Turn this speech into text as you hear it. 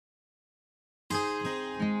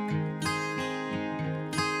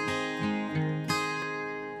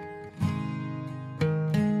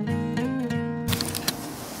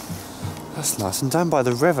That's nice. I'm down by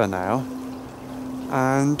the river now,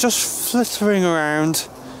 and just flittering around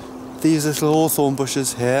these little hawthorn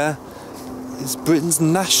bushes here is Britain's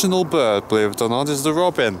national bird, believe it or not, is the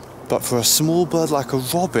robin. But for a small bird like a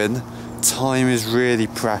robin, time is really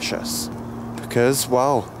precious because,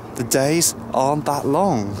 well, the days aren't that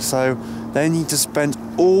long, so they need to spend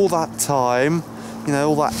all that time, you know,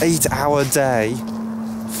 all that 8-hour day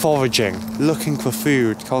foraging, looking for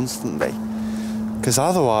food constantly. Because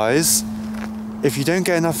otherwise, if you don't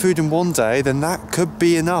get enough food in one day, then that could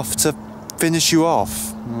be enough to finish you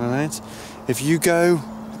off, right? If you go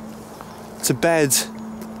to bed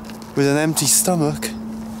with an empty stomach,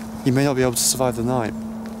 you may not be able to survive the night.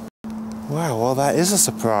 Wow, well, that is a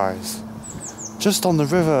surprise. Just on the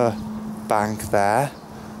river bank there,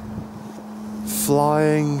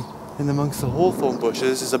 flying in amongst the hawthorn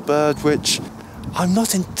bushes, is a bird which I'm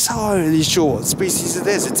not entirely sure what species it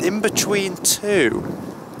is. It's in between two.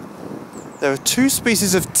 There are two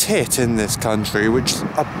species of tit in this country which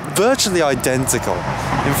are virtually identical.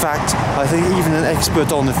 In fact, I think even an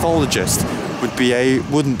expert ornithologist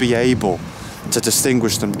wouldn't be able to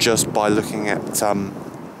distinguish them just by looking at them.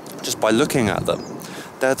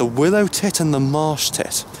 They're the willow tit and the marsh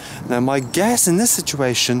tit. Now, my guess in this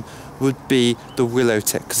situation would be the willow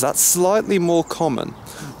tit, because that's slightly more common,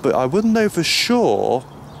 but I wouldn't know for sure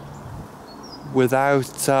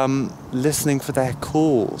without listening for their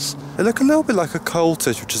calls. They look a little bit like a coal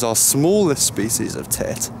tit, which is our smallest species of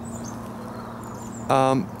tit.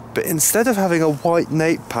 But instead of having a white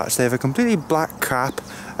nape patch, they have a completely black cap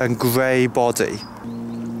and grey body.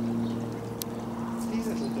 These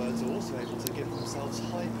little birds are also able to give themselves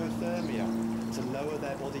hypothermia to lower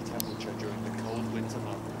their body temperature during the cold winter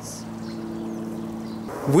months.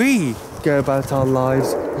 We go about our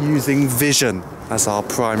lives using vision as our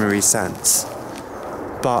primary sense.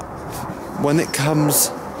 But when it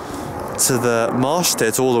comes to the marsh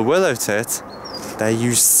tit or the willow tit, they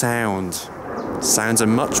use sound. Sound's a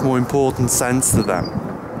much more important sense to them,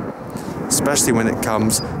 especially when it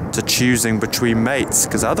comes to choosing between mates,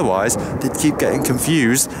 because otherwise they'd keep getting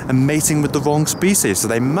confused and mating with the wrong species. So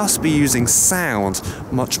they must be using sound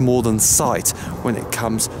much more than sight when it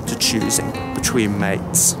comes to choosing between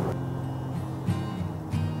mates.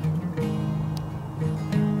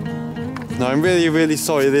 Now, I'm really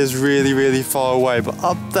sorry, it is really far away, but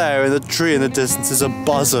up there in the tree in the distance is a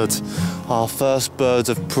buzzard, our first bird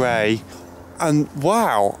of prey. And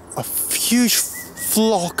wow, a huge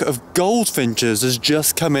flock of goldfinches has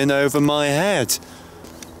just come in over my head.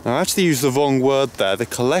 Now, I actually used the wrong word there. The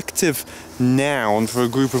collective noun for a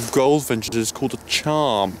group of goldfinches is called a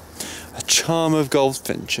charm of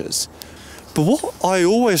goldfinches. But what I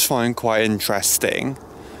always find quite interesting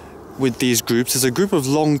with these groups is a group of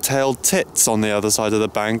long-tailed tits on the other side of the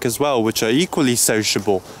bank as well, which are equally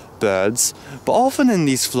sociable birds. But often in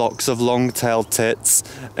these flocks of long-tailed tits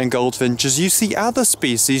and goldfinches, you see other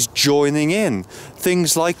species joining in,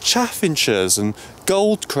 things like chaffinches and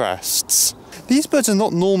goldcrests. These birds are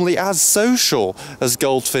not normally as social as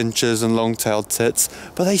goldfinches and long-tailed tits,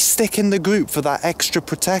 but they stick in the group for that extra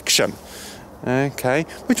protection. Okay,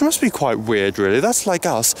 which must be quite weird, really. That's like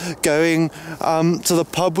us going to the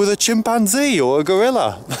pub with a chimpanzee or a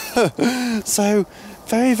gorilla. So,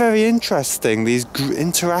 very interesting, these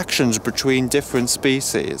interactions between different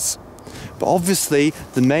species. But obviously,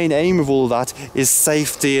 the main aim of all of that is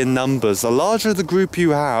safety in numbers. The larger the group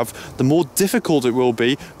you have, the more difficult it will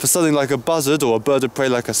be for something like a buzzard or a bird of prey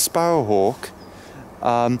like a sparrowhawk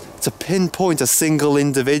to pinpoint a single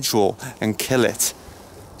individual and kill it.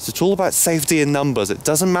 So it's all about safety in numbers. It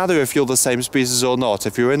doesn't matter if you're the same species or not.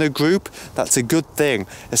 If you're in a group, that's a good thing,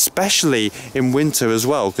 especially in winter as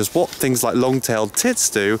well, because what things like long-tailed tits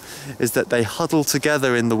do is that they huddle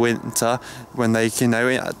together in the winter when they, you know,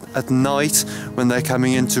 at night when they're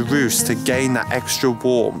coming into roost to gain that extra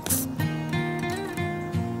warmth.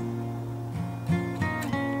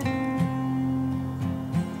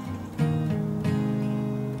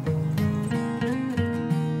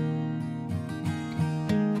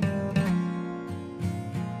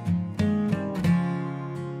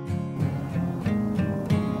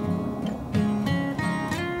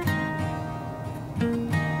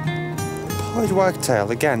 Pied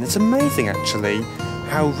wagtail, again, it's amazing actually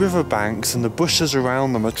how riverbanks and the bushes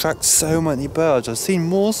around them attract so many birds. I've seen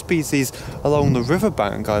more species along the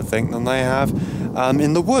riverbank, I think, than they have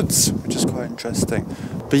in the woods, which is quite interesting.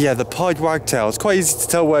 But yeah, the pied wagtail, it's quite easy to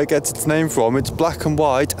tell where it gets its name from. It's black and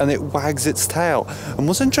white and it wags its tail. And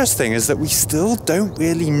what's interesting is that we still don't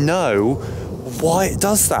really know why it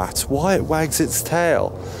does that, why it wags its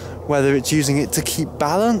tail. whether it's using it to keep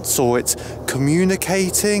balance, or it's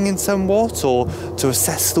communicating in somewhat, or to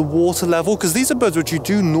assess the water level, because these are birds which you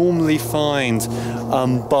do normally find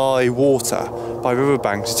by water, by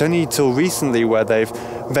riverbanks. It's only till recently where they've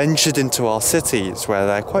ventured into our cities, where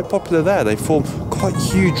they're quite popular there. They form quite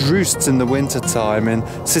huge roosts in the winter time in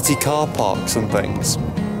city car parks and things.